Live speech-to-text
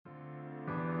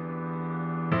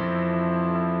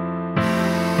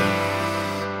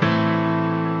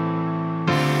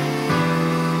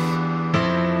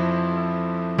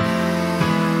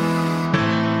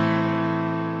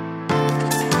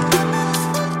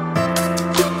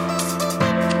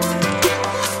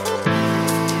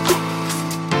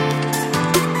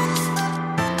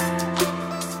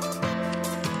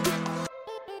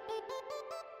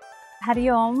Hari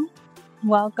Om.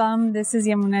 Welcome. This is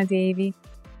Yamuna Devi.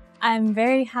 I'm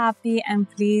very happy and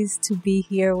pleased to be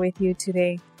here with you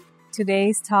today.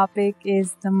 Today's topic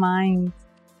is the mind.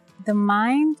 The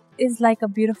mind is like a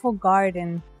beautiful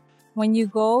garden. When you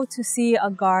go to see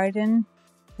a garden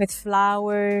with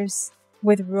flowers,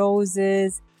 with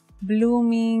roses,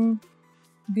 blooming,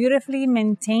 beautifully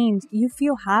maintained, you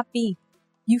feel happy,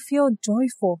 you feel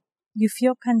joyful, you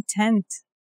feel content.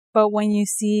 But when you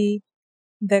see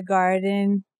the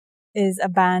garden is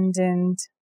abandoned,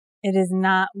 it is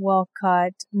not well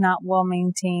cut, not well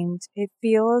maintained, it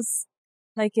feels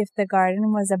like if the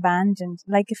garden was abandoned,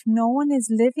 like if no one is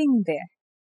living there.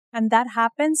 And that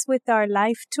happens with our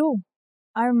life too.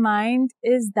 Our mind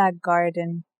is that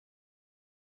garden.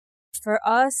 For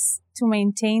us to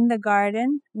maintain the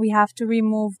garden, we have to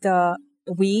remove the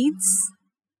weeds.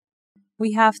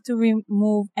 We have to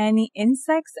remove any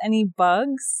insects, any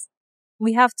bugs.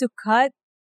 We have to cut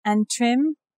and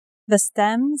trim the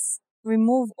stems,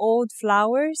 remove old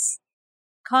flowers.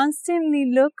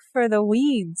 Constantly look for the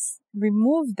weeds,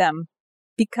 remove them,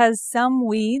 because some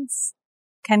weeds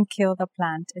can kill the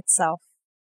plant itself.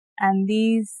 And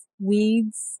these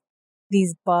weeds,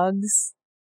 these bugs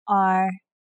are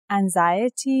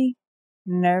anxiety,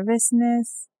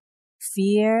 nervousness,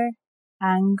 fear,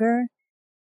 anger.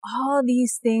 All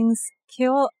these things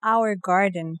kill our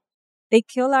garden. They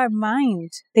kill our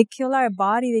mind. They kill our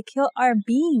body. They kill our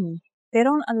being. They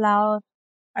don't allow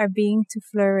our being to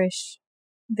flourish.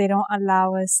 They don't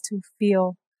allow us to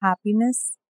feel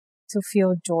happiness, to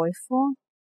feel joyful.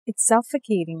 It's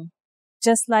suffocating.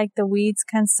 Just like the weeds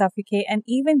can suffocate and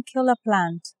even kill a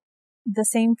plant. The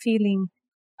same feeling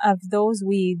of those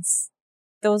weeds,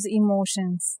 those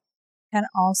emotions can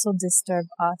also disturb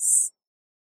us.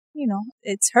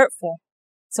 It's hurtful.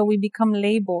 So we become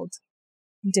labeled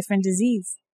different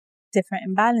disease, different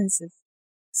imbalances.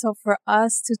 So for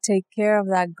us to take care of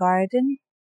that garden,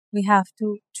 we have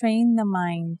to train the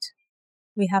mind.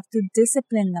 We have to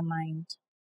discipline the mind.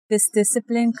 This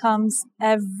discipline comes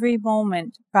every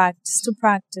moment, practice to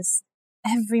practice,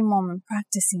 every moment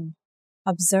practicing,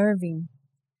 observing,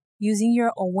 using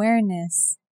your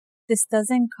awareness. This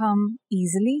doesn't come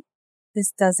easily.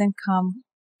 This doesn't come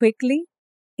quickly.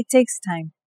 It takes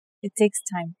time. It takes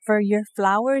time. For your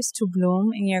flowers to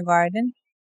bloom in your garden,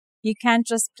 you can't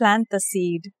just plant the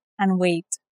seed and wait.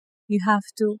 You have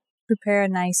to prepare a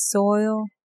nice soil,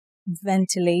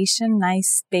 ventilation,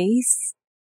 nice space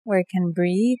where it can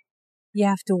breathe. You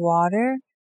have to water,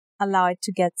 allow it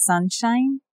to get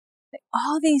sunshine.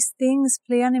 All these things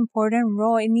play an important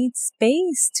role. It needs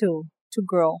space to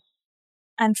grow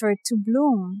and for it to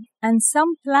bloom. And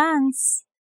some plants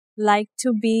like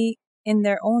to be in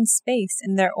their own space,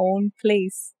 in their own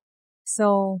place.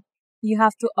 So you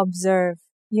have to observe.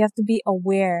 You have to be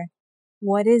aware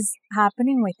what is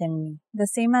happening within me. The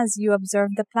same as you observe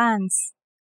the plants.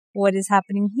 What is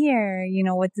happening here?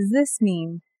 What does this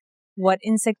mean? What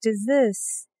insect is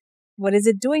this? What is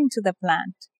it doing to the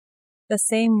plant? The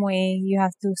same way you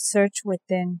have to search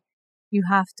within. You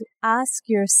have to ask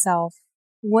yourself,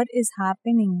 what is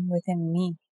happening within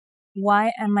me?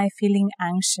 Why am I feeling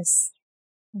anxious?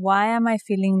 Why am I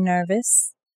feeling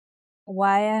nervous?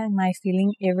 Why am I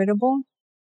feeling irritable?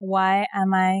 Why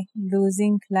am I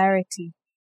losing clarity?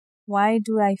 Why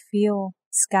do I feel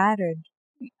scattered?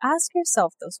 Ask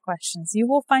yourself those questions. You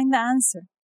will find the answer.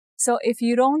 So if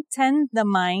you don't tend the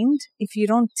mind, if you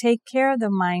don't take care of the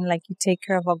mind like you take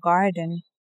care of a garden,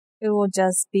 it will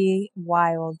just be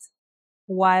wild.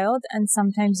 Wild, and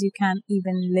sometimes you can't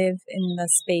even live in the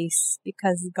space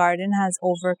because the garden has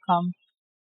overcome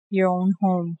your own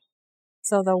home.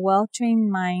 So the well-trained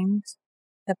mind,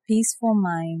 the peaceful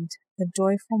mind, the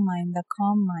joyful mind, the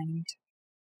calm mind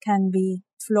can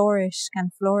flourish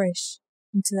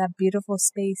into that beautiful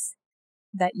space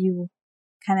that you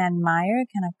can admire,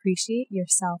 can appreciate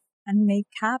yourself and make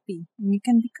happy. And you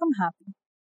can become happy.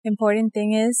 Important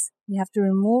thing is you have to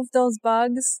remove those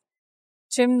bugs,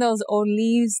 trim those old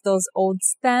leaves, those old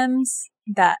stems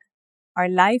that are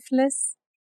lifeless,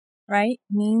 right?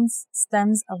 Means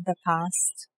stems of the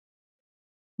past.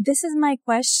 This is my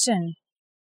question.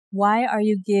 Why are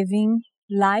you giving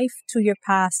life to your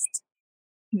past?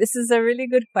 This is a really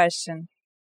good question.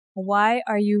 Why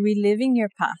are you reliving your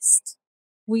past?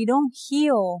 We don't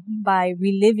heal by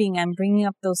reliving and bringing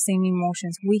up those same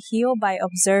emotions. We heal by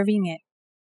observing it,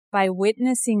 by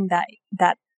witnessing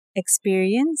that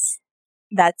experience,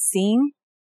 that scene,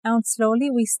 and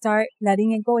slowly we start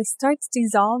letting it go. It starts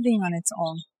dissolving on its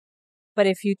own. But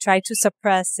if you try to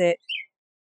suppress it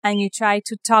and you try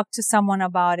to talk to someone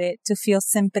about it, to feel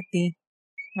sympathy,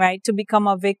 right, to become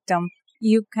a victim,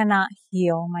 you cannot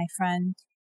heal, my friend.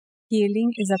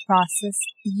 Healing is a process.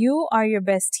 You are your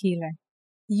best healer.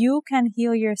 You can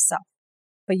heal yourself,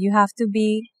 but you have to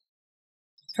be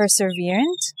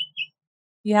perseverant.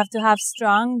 You have to have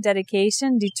strong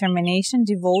dedication, determination,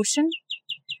 devotion,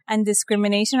 and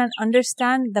discrimination, and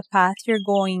understand the path you're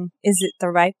going. Is it the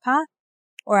right path,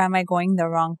 or am I going the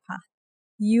wrong path?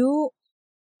 You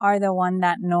are the one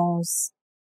that knows,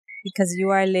 because you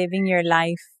are living your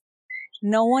life.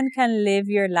 No one can live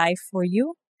your life for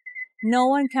you. No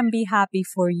one can be happy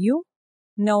for you.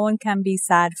 No one can be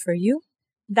sad for you.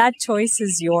 That choice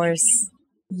is yours.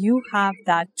 You have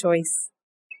that choice.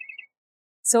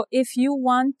 So if you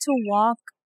want to walk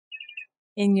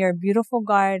in your beautiful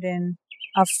garden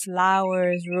of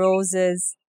flowers,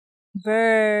 roses,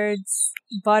 birds,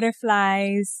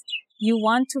 butterflies, you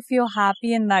want to feel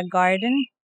happy in that garden,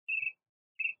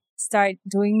 start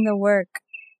doing the work.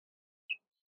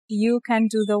 You can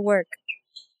do the work.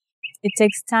 It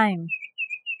takes time.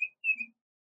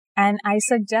 And I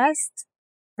suggest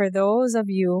for those of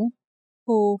you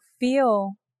who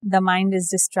feel the mind is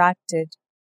distracted,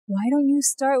 why don't you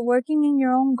start working in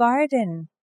your own garden?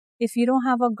 If you don't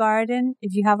have a garden,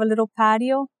 if you have a little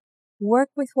patio, work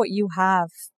with what you have.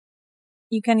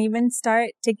 You can even start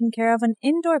taking care of an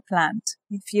indoor plant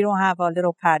if you don't have a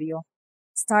little patio.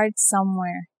 Start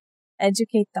somewhere.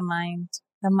 Educate the mind.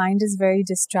 The mind is very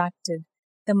distracted.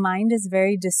 The mind is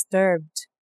very disturbed.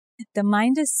 The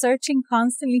mind is searching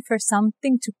constantly for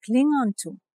something to cling on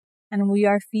to, and we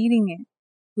are feeding it.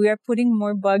 We are putting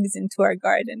more bugs into our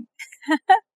garden.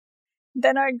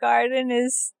 Then our garden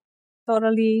is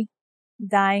totally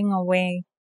dying away.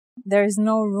 There's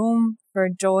no room for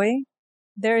joy.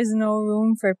 There is no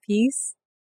room for peace.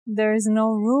 There is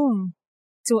no room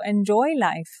to enjoy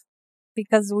life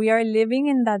because we are living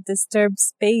in that disturbed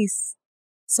space.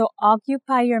 So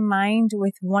occupy your mind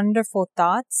with wonderful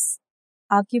thoughts.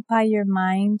 Occupy your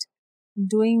mind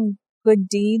doing good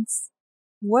deeds.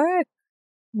 Work.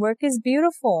 Work is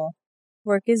beautiful.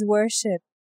 Work is worship,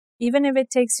 even if it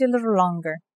takes you a little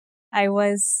longer. I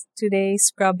was today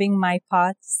scrubbing my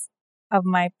pots of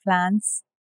my plants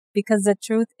because the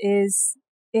truth is,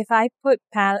 if I put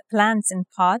plants in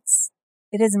pots,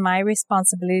 it is my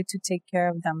responsibility to take care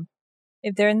of them.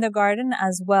 If they're in the garden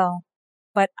as well,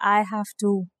 but I have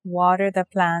to water the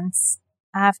plants.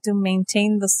 I have to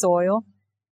maintain the soil,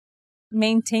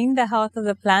 maintain the health of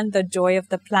the plant, the joy of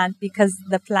the plant, because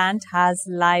the plant has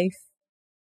life.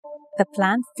 The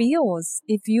plant feels.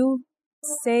 If you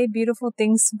say beautiful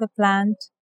things to the plant,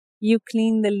 you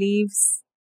clean the leaves,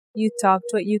 you talk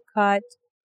to it, you cut,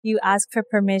 you ask for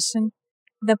permission,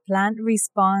 the plant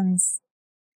responds.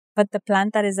 But the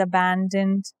plant that is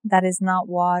abandoned, that is not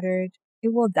watered,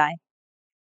 it will die.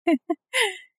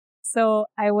 So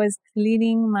I was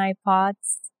cleaning my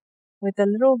pots with a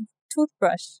little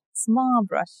toothbrush, small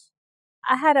brush.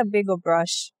 I had a bigger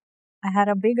brush.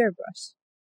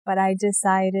 But I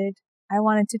decided I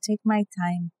wanted to take my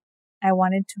time. I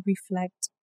wanted to reflect.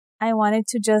 I wanted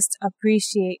to just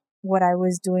appreciate what I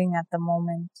was doing at the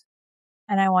moment.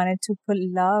 And I wanted to put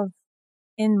love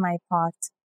in my pot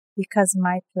because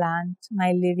my plant,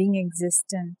 my living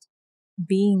existent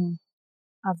being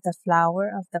of the flower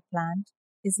of the plant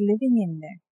is living in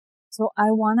there. So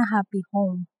I want a happy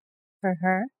home for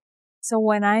her. So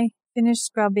when I finish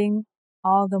scrubbing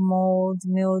all the mold,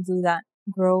 mildew that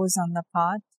grows on the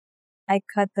pot, I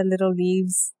cut the little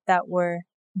leaves that were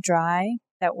dry,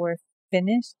 that were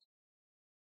finished.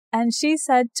 And she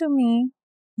said to me,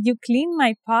 "You cleaned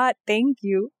my pot, thank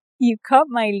you. You cut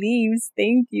my leaves,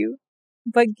 thank you.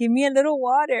 But give me a little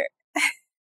water."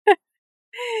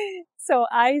 So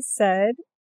I said,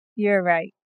 "You're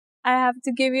right. I have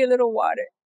to give you a little water."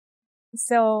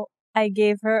 So I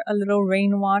gave her a little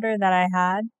rainwater that I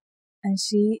had, and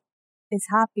she is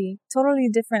happy. Totally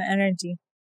different energy.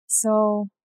 So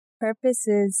purpose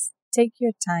is take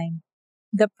your time.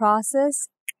 The process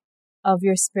of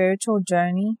your spiritual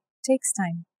journey takes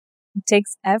time. It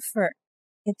takes effort.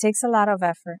 It takes a lot of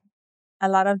effort, a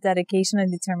lot of dedication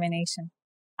and determination.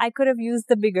 I could have used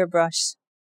the bigger brush,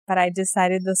 but I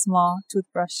decided the small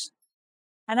toothbrush.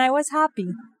 And I was happy.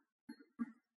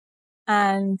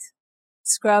 And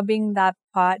scrubbing that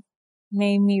pot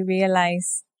made me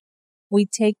realize we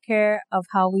take care of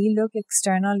how we look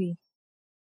externally,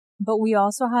 but we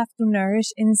also have to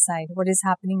nourish inside what is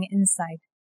happening inside.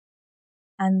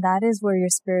 And that is where your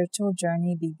spiritual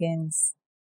journey begins.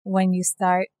 When you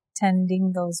start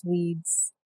tending those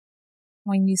weeds,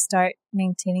 when you start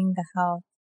maintaining the health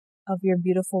of your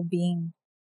beautiful being,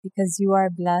 because you are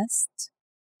blessed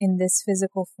in this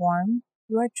physical form,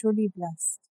 you are truly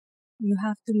blessed. You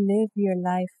have to live your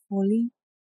life fully,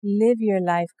 live your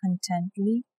life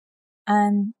contently,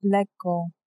 and let go.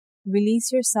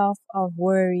 Release yourself of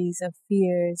worries, of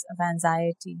fears, of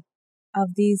anxiety,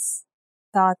 of these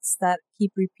thoughts that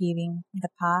keep repeating the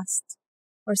past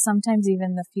or sometimes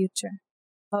even the future.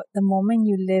 But the moment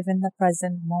you live in the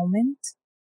present moment,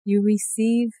 you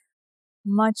receive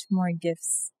much more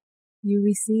gifts. You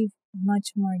receive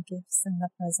much more gifts in the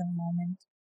present moment,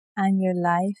 and your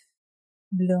life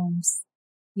blooms.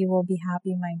 You will be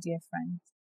happy, my dear friend.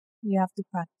 You have to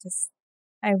practice.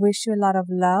 I wish you a lot of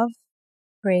love.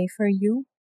 Pray for you.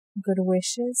 Good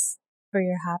wishes for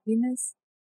your happiness.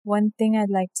 One thing I'd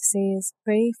like to say is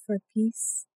pray for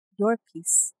peace, your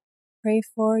peace. Pray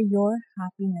for your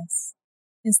happiness.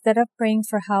 Instead of praying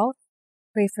for health,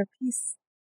 pray for peace.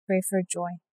 Pray for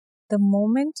joy. The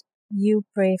moment you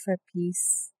pray for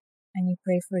peace and you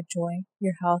pray for joy,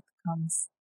 your health comes.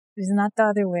 It is not the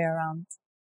other way around.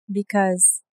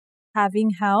 Because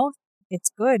having health, it's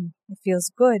good. It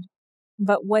feels good.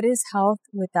 But what is health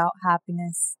without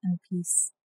happiness and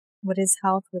peace? What is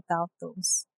health without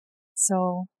those?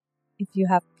 So if you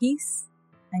have peace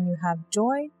and you have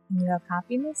joy and you have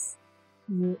happiness,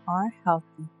 you are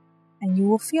healthy and you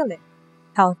will feel it.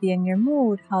 Healthy in your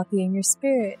mood, healthy in your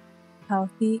spirit,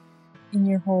 healthy in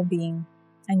your whole being,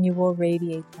 and you will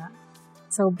radiate that.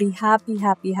 So be happy,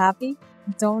 happy, happy.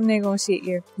 Don't negotiate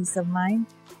your peace of mind.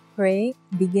 Pray,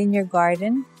 begin your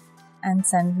garden, and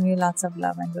send me lots of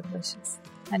love and good wishes.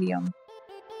 Hariom.